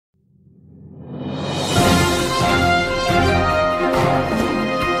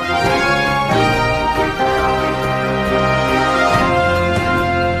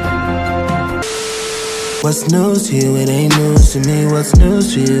What's news to you? It ain't news to me. What's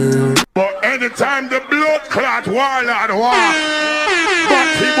news to you? But anytime the blood clot warlord walk,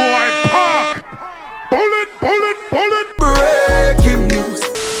 Batty boy park, bullet. Breaking news.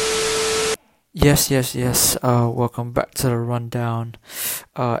 Yes. Welcome back to the rundown,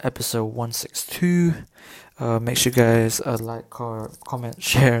 episode 162. Make sure you guys like, comment,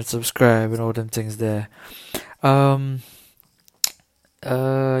 share, and subscribe, and all them things there. Been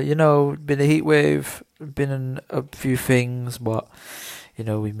a heat wave, been in a few things, but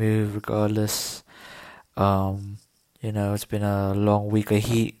we move regardless. It's been a long week of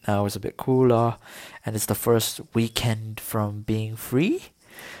heat. Now it's a bit cooler, and it's the first weekend from being free.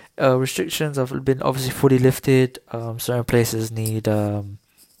 Restrictions have been obviously fully lifted. Certain places need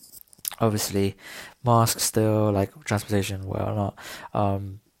obviously masks still, like transportation,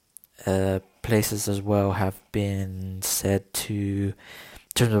 places as well have been said to, in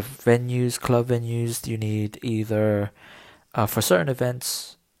terms of venues, club venues, you need either for certain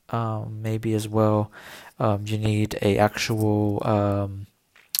events, maybe as well, you need a actual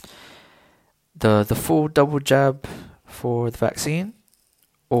the full double jab for the vaccine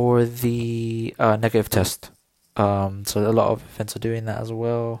or the negative test. So a lot of events are doing that as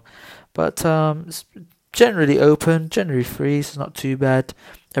well, but it's generally open, generally free, so it's not too bad.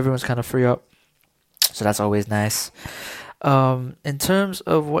 Everyone's kind of free up, so that's always nice. In terms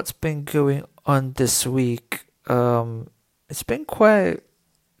of what's been going on this week, it's been quite.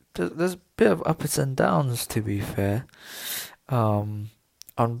 There's a bit of ups and downs, to be fair. On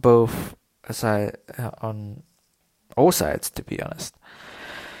both sides, on all sides, to be honest.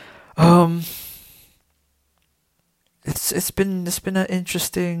 It's been an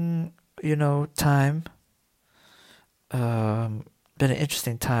interesting, time. Been an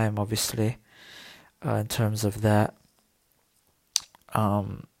interesting time, obviously, in terms of that.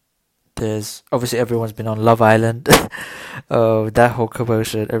 There's obviously everyone's been on Love Island. That whole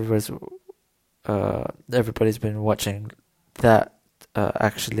commotion, everybody's been watching that.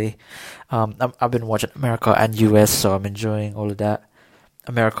 Actually, I've been watching America and US, so I'm enjoying all of that.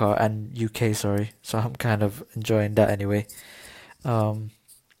 America and UK, sorry. So I'm kind of enjoying that anyway.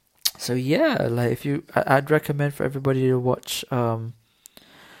 So yeah, like I'd recommend for everybody to watch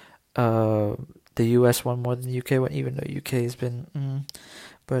the US one more than the UK one, even though UK has been.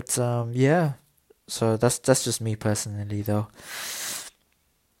 But yeah. So that's just me personally, though.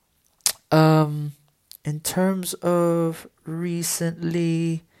 In terms of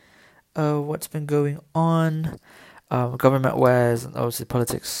recently, what's been going on, government-wise and obviously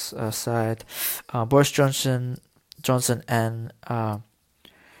politics side, Boris Johnson and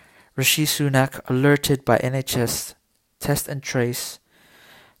Rishi Sunak alerted by NHS test and trace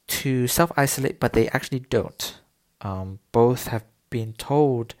to self-isolate, but they actually don't. Both have been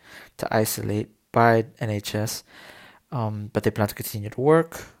told to isolate by NHS, but they plan to continue to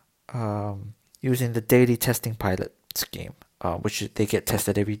work using the daily testing pilot scheme, which they get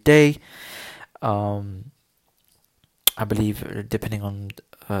tested every day. I believe, depending on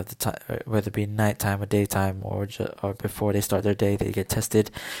the time, whether it be nighttime or daytime or before they start their day, they get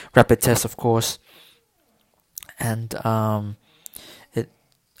tested. Rapid test, of course, and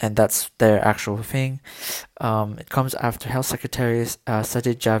that's their actual thing. It comes after Health Secretary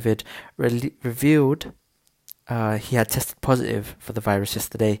Sajid Javid revealed he had tested positive for the virus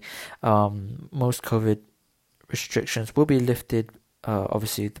yesterday. Most COVID restrictions will be lifted,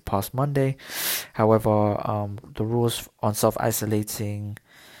 obviously, the past Monday. However, the rules on self-isolating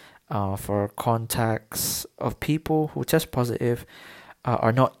for contacts of people who test positive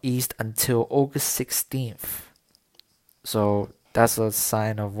are not eased until August 16th. So that's a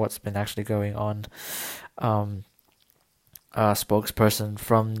sign of what's been actually going on. A spokesperson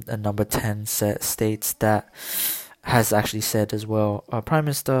from number 10 states that has actually said as well, Prime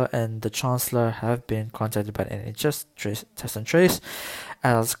Minister and the Chancellor have been contacted by NHS Test and Trace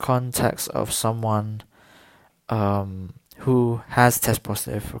as contacts of someone who has tested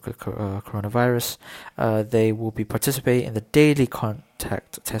positive for coronavirus. They will be participating in the daily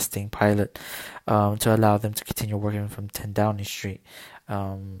contact testing pilot to allow them to continue working from 10 Downing Street.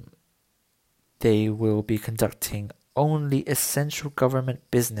 They will be conducting only essential government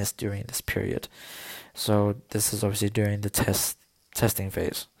business during this period. So this is obviously during the testing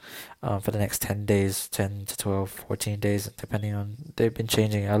phase for the next 10 days, 10 to 12, 14 days, depending on, they've been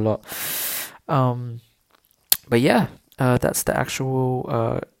changing a lot. But yeah, that's the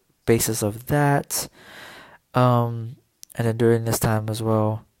actual basis of that. And then during this time as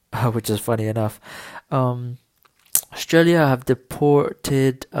well, which is funny enough, Australia have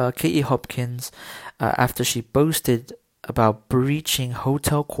deported Katie Hopkins after she boasted about breaching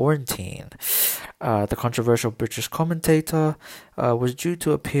hotel quarantine. the controversial British commentator, was due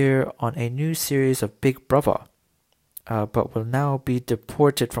to appear on a new series of Big Brother, but will now be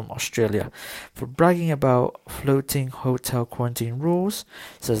deported from Australia for bragging about floating hotel quarantine rules,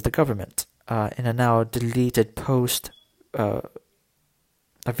 says the government. In a now deleted post, a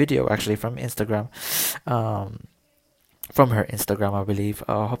video actually from Instagram, from her Instagram, I believe,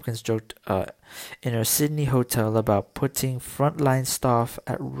 Hopkins joked in her Sydney hotel about putting frontline staff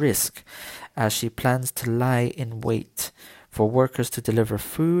at risk as she plans to lie in wait for workers to deliver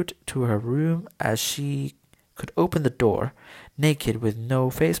food to her room as she could open the door naked with no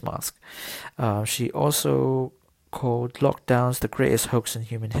face mask. She also called lockdowns the greatest hoax in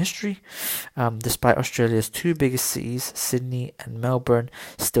human history, despite Australia's two biggest cities, Sydney and Melbourne,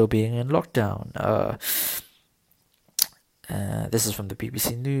 still being in lockdown. This is from the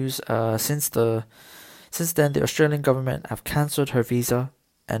BBC News. Since then, the Australian government have cancelled her visa,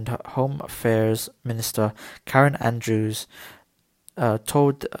 and Home Affairs Minister Karen Andrews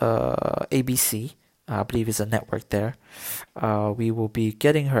told ABC, I believe it's a network there, we will be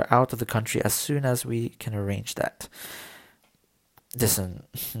getting her out of the country as soon as we can arrange that. Listen,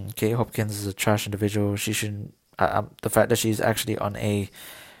 Kate Hopkins is a trash individual. She shouldn't. The fact that she's actually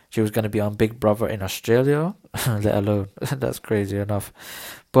she was going to be on Big Brother in Australia, let alone, that's crazy enough.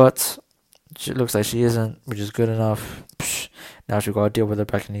 But it looks like she isn't, which is good enough. Now she's got to deal with her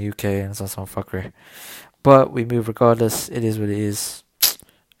back in the UK, and it's not some fuckery. But we move regardless. It is what it is.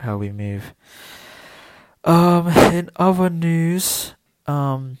 How we move. In other news,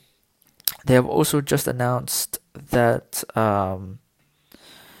 they have also just announced that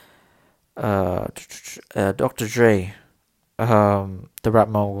Dr. Dre, the rap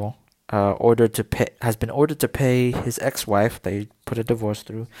mogul, has been ordered to pay his ex-wife that he put a divorce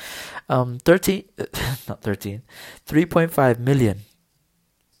through, $3.5 million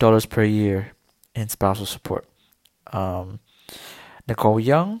per year in spousal support. Nicole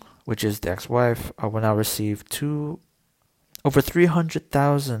Young, which is the ex-wife, will now receive over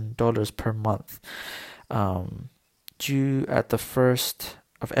 $300,000 per month, due at the first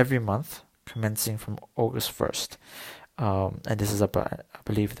of every month, commencing from August 1st. And this is, I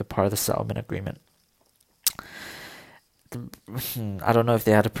believe, the part of the settlement agreement. I don't know if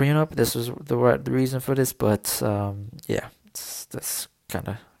they had a prenup. This was the reason for this, but yeah, that's kind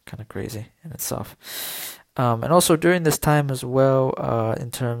of crazy in itself. And also during this time as well, in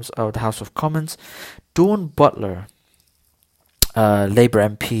terms of the House of Commons, Dawn Butler, Labour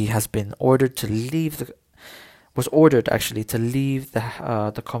MP, has been ordered to leave the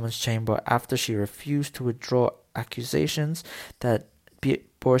Commons chamber after she refused to withdraw accusations that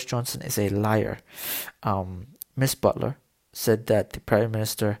Boris Johnson is a liar. Miss Butler said that the Prime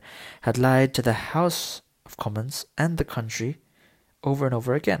Minister had lied to the House of Commons and the country over and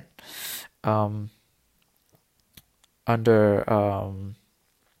over again. Under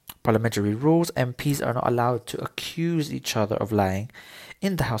parliamentary rules, MPs are not allowed to accuse each other of lying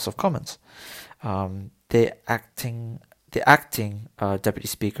in the House of Commons. The acting Deputy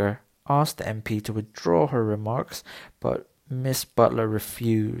Speaker asked the MP to withdraw her remarks, but Miss Butler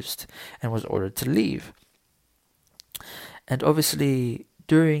refused and was ordered to leave. And obviously,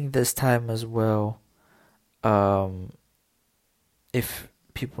 during this time as well, if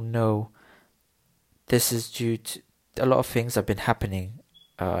people know, this is due to a lot of things have been happening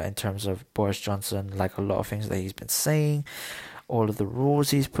in terms of Boris Johnson, like a lot of things that he's been saying, all of the rules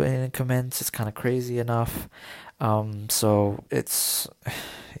he's putting in comments. It's kind of crazy enough. So it's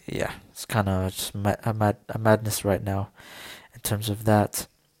kind of just a madness right now in terms of that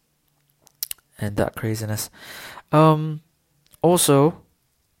and that craziness. Also,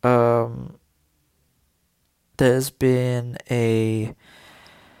 there's been a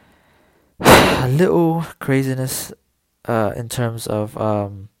little craziness in terms of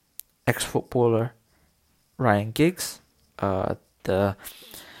ex-footballer Ryan Giggs. The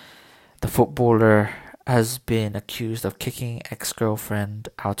footballer has been accused of kicking ex-girlfriend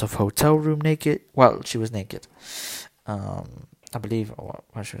out of hotel room naked. Well, she was naked. I believe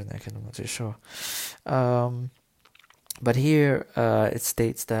why she was naked, I'm not too sure. But here it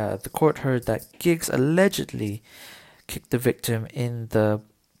states that the court heard that Giggs allegedly kicked the victim in the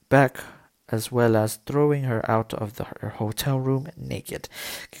back, as well as throwing her out of her hotel room naked.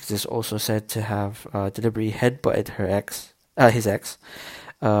 Giggs is also said to have deliberately headbutted his ex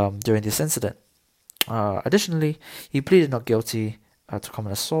during this incident. Additionally, he pleaded not guilty to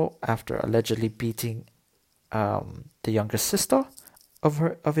common assault after allegedly beating the younger sister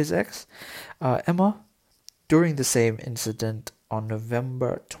of his ex, Emma, during the same incident on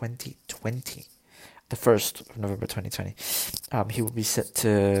November 2020. the 1st of November 2020, he will be set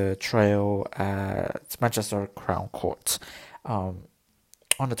to trial at Manchester Crown Court on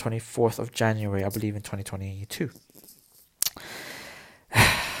the 24th of January, I believe, in 2022.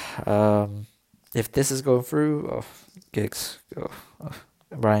 If this is going through, Giggs,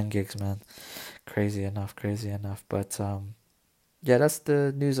 Ryan Giggs, man, crazy enough. But yeah, that's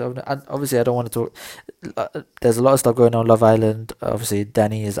the news of the. Obviously, I don't want to talk. There's a lot of stuff going on. Love Island. Obviously,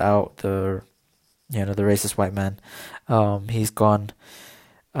 Danny is out. The racist white man. He's gone.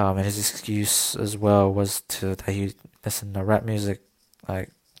 And his excuse as well was that he listened to rap music. Like,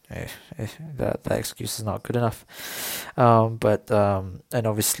 that excuse is not good enough. But and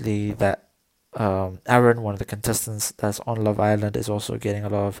obviously that Aaron, one of the contestants that's on Love Island, is also getting a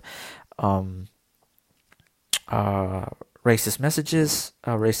lot of racist messages,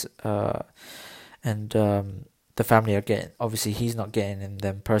 and the family are getting. Obviously, he's not getting in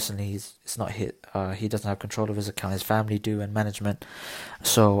them personally. It's not hit. He doesn't have control of his account. His family do, and management.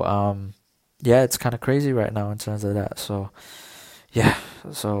 So yeah, it's kind of crazy right now in terms of that. So yeah,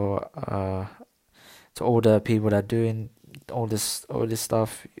 so to all the people that are doing all this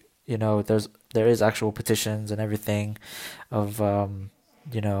stuff, there is actual petitions and everything of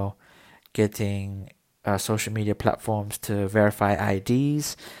getting social media platforms to verify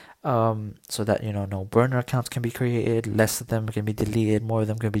IDs, so that no burner accounts can be created, less of them can be deleted, more of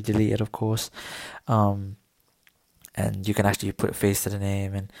them can be deleted, of course, and you can actually put a face to the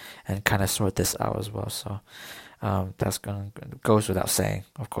name and kind of sort this out as well. So that's goes without saying.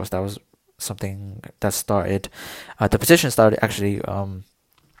 Of course, that was something that started. The petition started actually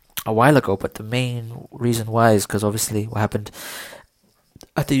a while ago, but the main reason why is because obviously what happened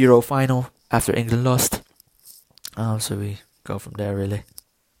at the Euro final after England lost. So we go from there, really.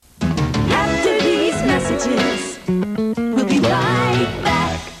 After these messages, we'll be right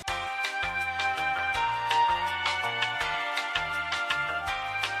back.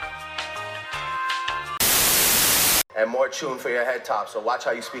 And more tune for your head top, so watch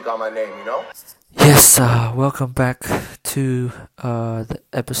how you speak on my name, Yes, welcome back to the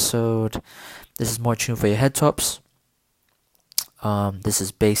episode. This is more tune for your head tops. This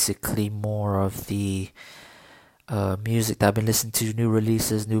is basically more of the music that I've been listening to, new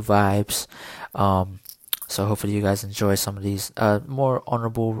releases, new vibes. So hopefully you guys enjoy some of these more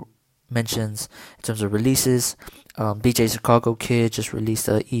honorable mentions in terms of releases. DJ Chicago Kid just released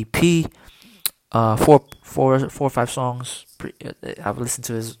an EP. 4 or 5 songs I've listened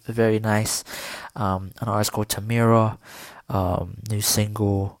to is very nice. An artist called Tamira, new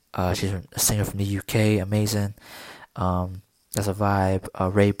single. She's a singer from the UK, amazing. That's a vibe.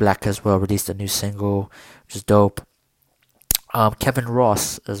 Ray Black as well released a new single, which is dope. Kevin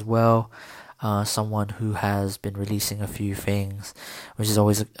Ross as well, someone who has been releasing a few things, which is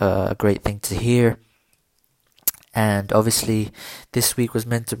always a great thing to hear. And obviously, this week was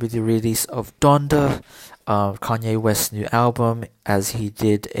meant to be the release of Donda, Kanye West's new album, as he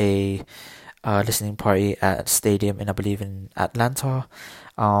did a listening party at a stadium I believe in Atlanta.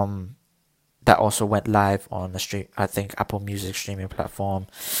 That also went live on the stream, I think, Apple Music streaming platform.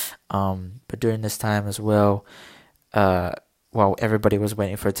 But during this time as well, while everybody was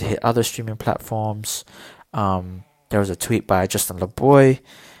waiting for it to hit other streaming platforms, there was a tweet by Justin LaBoy,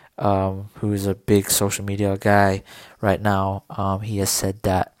 who is a big social media guy right now. He has said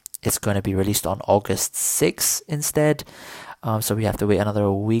that it's going to be released on August 6th instead. So we have to wait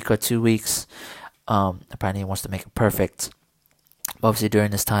another week or 2 weeks. Apparently he wants to make it perfect. Obviously during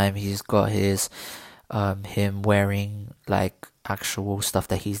this time he's got his him wearing like actual stuff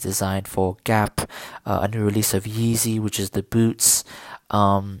that he's designed for Gap, a new release of Yeezy, which is the boots,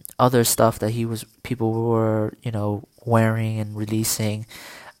 other stuff that people were wearing and releasing.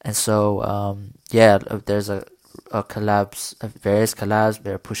 And so there's a collabs, various collabs.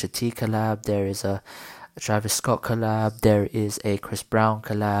 There are Pusha T collab, there is a Travis Scott collab, there is a Chris Brown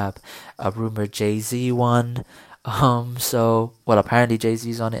collab, a rumored Jay-Z one. Apparently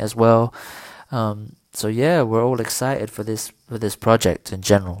Jay-Z's on it as well. So yeah, we're all excited for this project in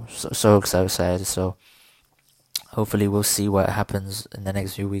general. So excited. So hopefully we'll see what happens in the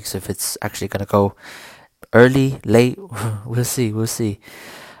next few weeks. If it's actually gonna go early, late, we'll see.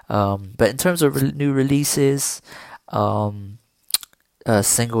 But in terms of new releases, a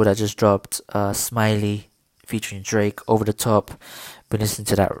single that just dropped, Smiley featuring Drake, Over the Top. Been listening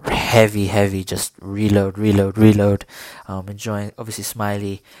to that heavy, just reload. Enjoying, obviously,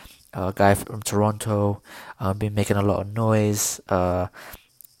 Smiley, a guy from Toronto, been making a lot of noise.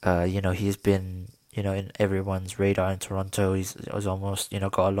 He's been, in everyone's radar in Toronto. He's almost,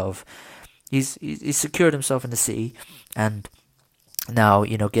 got a lot of, he's secured himself in the city, and Now,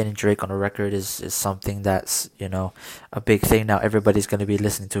 getting Drake on a record is something that's, a big thing. Now everybody's going to be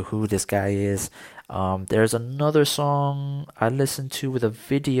listening to who this guy is. There's another song I listened to with a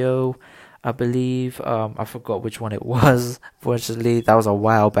video, I believe. I forgot which one it was. Fortunately, that was a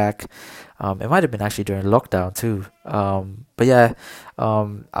while back. It might have been actually during lockdown too. But yeah,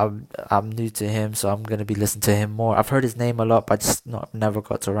 I'm new to him, so I'm gonna be listening to him more. I've heard his name a lot, but I just never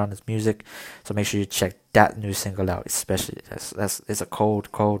got to around his music. So make sure you check that new single out, especially. It's a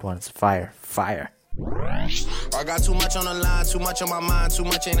cold one. It's fire. I got too much on the line, too much on my mind, too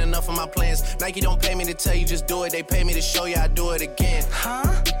much ain't enough of my plans. Nike don't pay me to tell you just do it, they pay me to show you I do it again.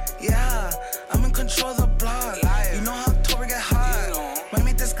 Huh? Yeah, I'm in control of the block. You know how October get hot. Might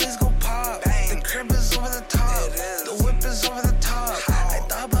make this glaze go pop. The crib is over the top. The whip is over the top. I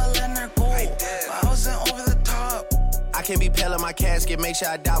thought about letting her go, but I wasn't over the top. I can't be pale in my casket, make sure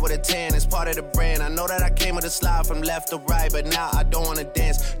I die with a tan. It's part of the brand. I know that I came with a slide from left to right, but now I don't wanna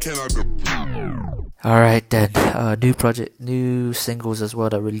dance. Can I do? Alright then, new singles as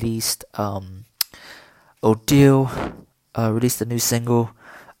well that released. Odile released a new single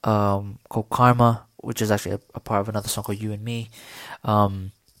called Karma, which is actually a part of another song called You and Me.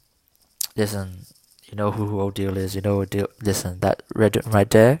 Listen, you know who Odile is, Odile. Listen, that rhythm right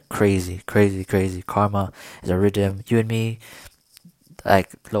there, crazy. Karma is a rhythm. You and Me,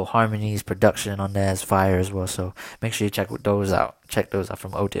 like low harmonies, production on there is fire as well. So make sure you check those out. Check those out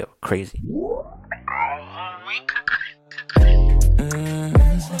from Odile. Crazy.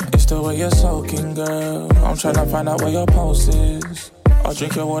 It's the way you're soaking, girl. I'm tryna find out where your pulse is. I'll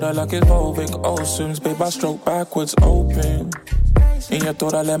drink your water like it's Volvic Oceans. Babe, I stroke backwards open. In your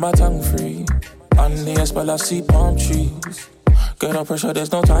throat, I let my tongue free. Under your spell, I see palm trees. Get up pressure,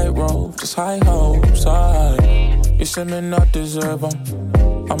 there's no tightrope. Just high hopes, you say me not deserve them.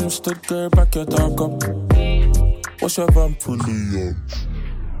 I'm stood girl, back your dog up. What's your vamp fully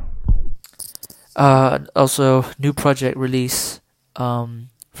up? Also, new project release from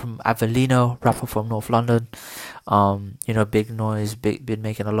Avellino, rapper from North London. Big noise, been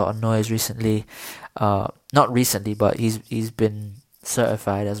making a lot of noise recently. Not recently, but he's been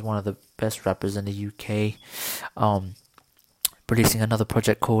certified as one of the best rappers in the UK. Releasing another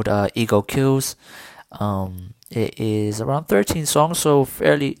project called Ego Kills. It is around 13 songs, so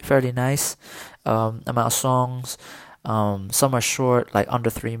fairly nice amount of songs. Some are short, like under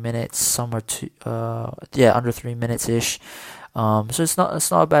 3 minutes. Some are under 3 minutes ish. So it's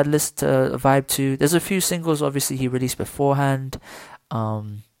not a bad list to vibe to. There's a few singles obviously he released beforehand,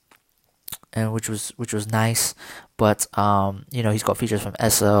 and which was nice. But he's got features from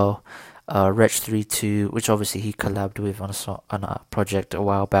SL, Wretch32, which obviously he collabed with on a project a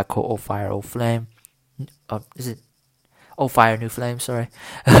while back called Old Fire, Old Flame. Is it Old Fire, New Flame? Sorry.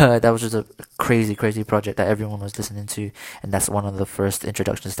 That was just a crazy project that everyone was listening to, and that's one of the first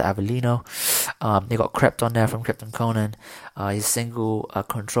introductions to Avellino. They got Crept on there from Krypton Conan. His single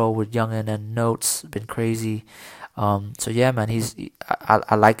Control with Youngin and Notes been crazy. So yeah, man,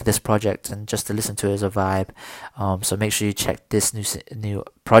 I like this project, and just to listen to it is a vibe. So make sure you check this new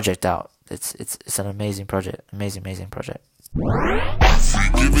project out. It's an amazing project, amazing project.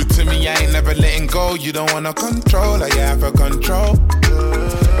 Give it to me, I ain't never letting go. You don't wanna control, I have a control.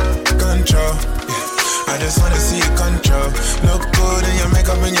 Control, yeah. I just wanna see you control. Look good in your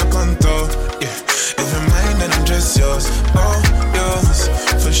makeup and your contour, yeah. If you're mine, then I'm just yours. Oh, yours,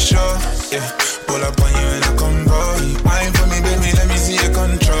 for sure, yeah. Pull up on you in a combo. Wine for me, baby, let me see your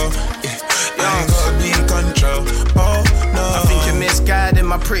control, yeah. You ain't gotta be in control, oh no. I think you're misguided,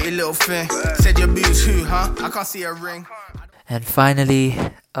 my pretty little thing. Said your boobs who, huh? I can't see a ring. And finally,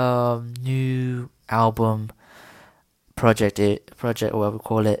 new album project, what we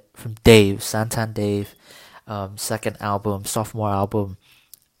call it, from Dave, Santan Dave, second album, sophomore album.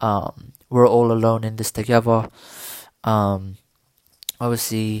 We're all alone in this together.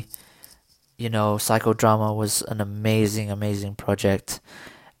 Obviously, Psychodrama was an amazing project,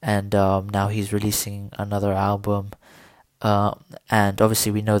 and now he's releasing another album. And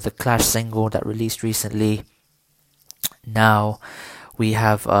obviously we know the Clash single that released recently. Now we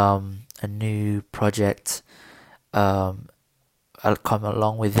have a new project I'll come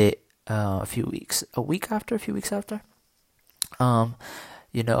along with it a few weeks after. He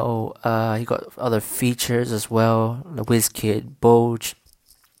got other features as well, Wizkid, Boge,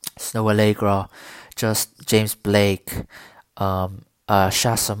 Snow Allegra, just James Blake,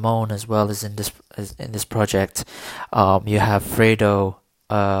 Sha Simone as well is in this project. You have Fredo,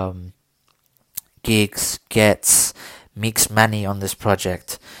 Giggs, Gets, Meeks Manny on this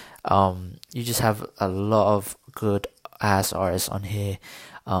project. You just have a lot of good ass artists on here.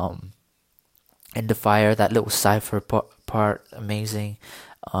 In the Fire, that little cypher part, amazing.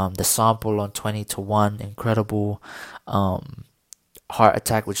 The sample on 20 to 1, incredible. Heart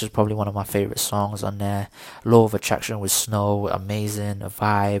Attack, which is probably one of my favorite songs on there. Law of Attraction with Snow, amazing. A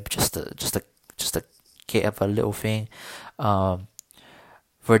vibe, just a kid of a little thing. Verdankst.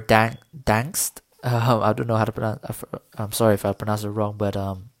 I don't know how to pronounce. I'm sorry if I pronounce it wrong, but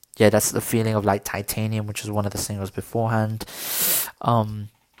yeah, that's the feeling of like Titanium, which was one of the singles beforehand.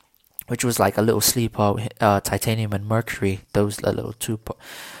 Which was like a little sleeper. Titanium and Mercury. Those little two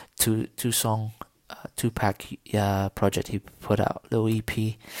song. 2-pack project he put out, little EP.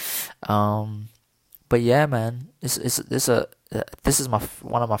 But yeah, man, this is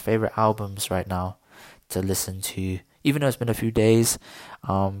one of my favorite albums right now to listen to. Even though it's been a few days,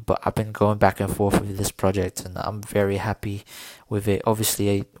 but I've been going back and forth with this project, and I'm very happy with it.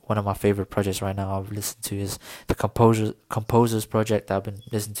 Obviously, one of my favorite projects right now I've listened to is the Composers project. I've been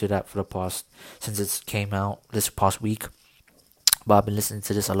listening to that since it came out this past week. But I've been listening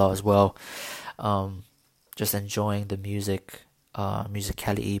to this a lot as well. Just enjoying the music,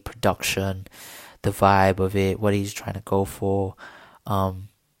 musicality, production, the vibe of it, what he's trying to go for.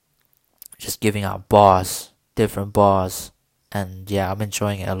 Just giving out different bars. And yeah, I'm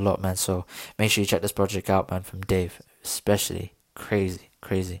enjoying it a lot, man. So make sure you check this project out, man, from Dave. Especially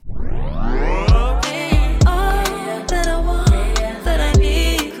crazy.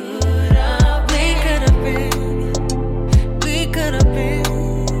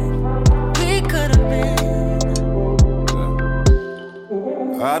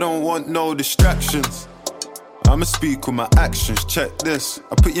 I don't want no distractions. I'ma speak with my actions. Check this.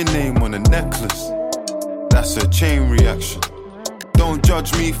 I put your name on a necklace. That's a chain reaction. Don't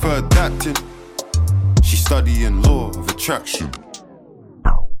judge me for adapting. She's studying law of attraction.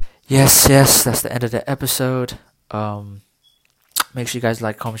 Yes, that's the end of the episode. Make sure you guys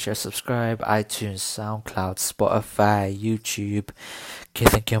like, comment, share, subscribe. iTunes, SoundCloud, Spotify, YouTube,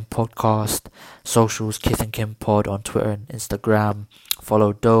 Kith and Kim Podcast, socials, Kith and Kim Pod on Twitter and Instagram.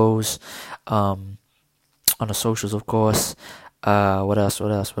 Follow those on the socials, of course. What else?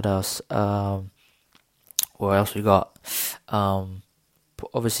 What else we got?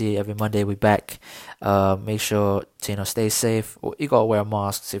 Obviously, every Monday we back. Make sure to stay safe. You gotta wear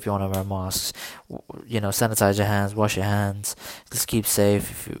masks if you wanna wear masks. Sanitize your hands, wash your hands. Just keep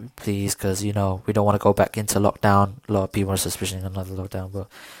safe, if you please, because we don't want to go back into lockdown. A lot of people are suspicious of another lockdown, but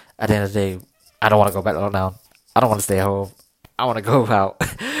at the end of the day, I don't want to go back to lockdown. I don't want to stay home. I want to go out.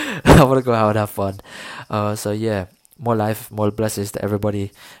 I want to go out and have fun. So yeah, more life, more blessings to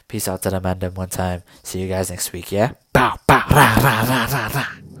everybody. Peace out to the man them one time. See you guys next week, yeah? Bow, bow, rah, rah, rah, rah, rah.